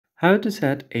How to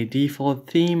set a default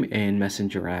theme in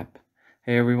Messenger app.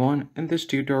 Hey everyone, in this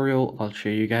tutorial I'll show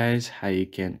you guys how you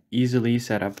can easily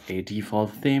set up a default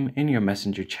theme in your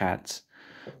Messenger chats.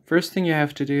 First thing you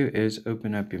have to do is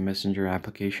open up your Messenger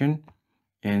application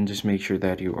and just make sure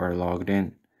that you are logged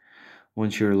in.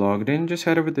 Once you're logged in, just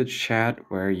head over to the chat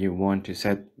where you want to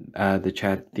set the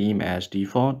chat theme as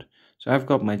default. So I've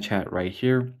got my chat right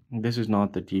here. This is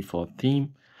not the default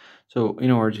theme. So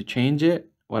in order to change it,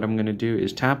 what I'm going to do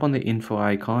is tap on the info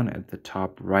icon at the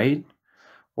top right,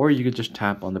 or you could just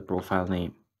tap on the profile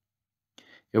name.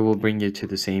 It will bring you to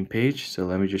the same page. So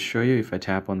let me just show you. If I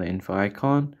tap on the info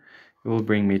icon, it will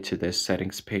bring me to this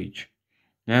settings page.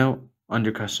 Now,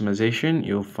 under customization,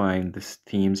 you'll find this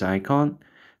themes icon.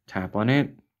 Tap on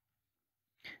it,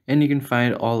 and you can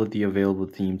find all of the available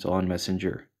themes on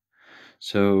Messenger.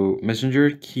 So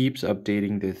Messenger keeps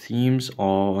updating the themes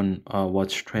on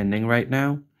what's trending right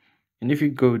now. And if you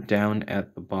go down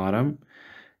at the bottom,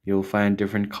 you'll find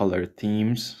different color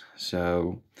themes.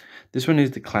 So this one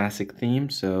is the classic theme.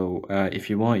 So if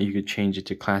you want, you could change it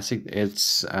to classic.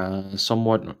 It's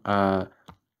somewhat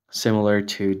similar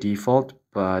to default,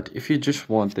 but if you just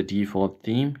want the default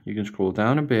theme, you can scroll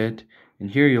down a bit,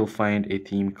 and here you'll find a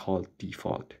theme called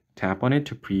default. Tap on it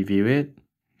to preview it.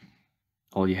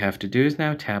 All you have to do is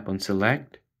now tap on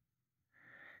select,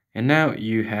 and now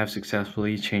you have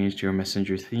successfully changed your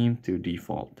Messenger theme to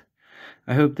default.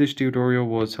 I hope this tutorial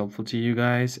was helpful to you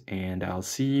guys, and I'll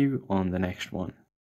see you on the next one.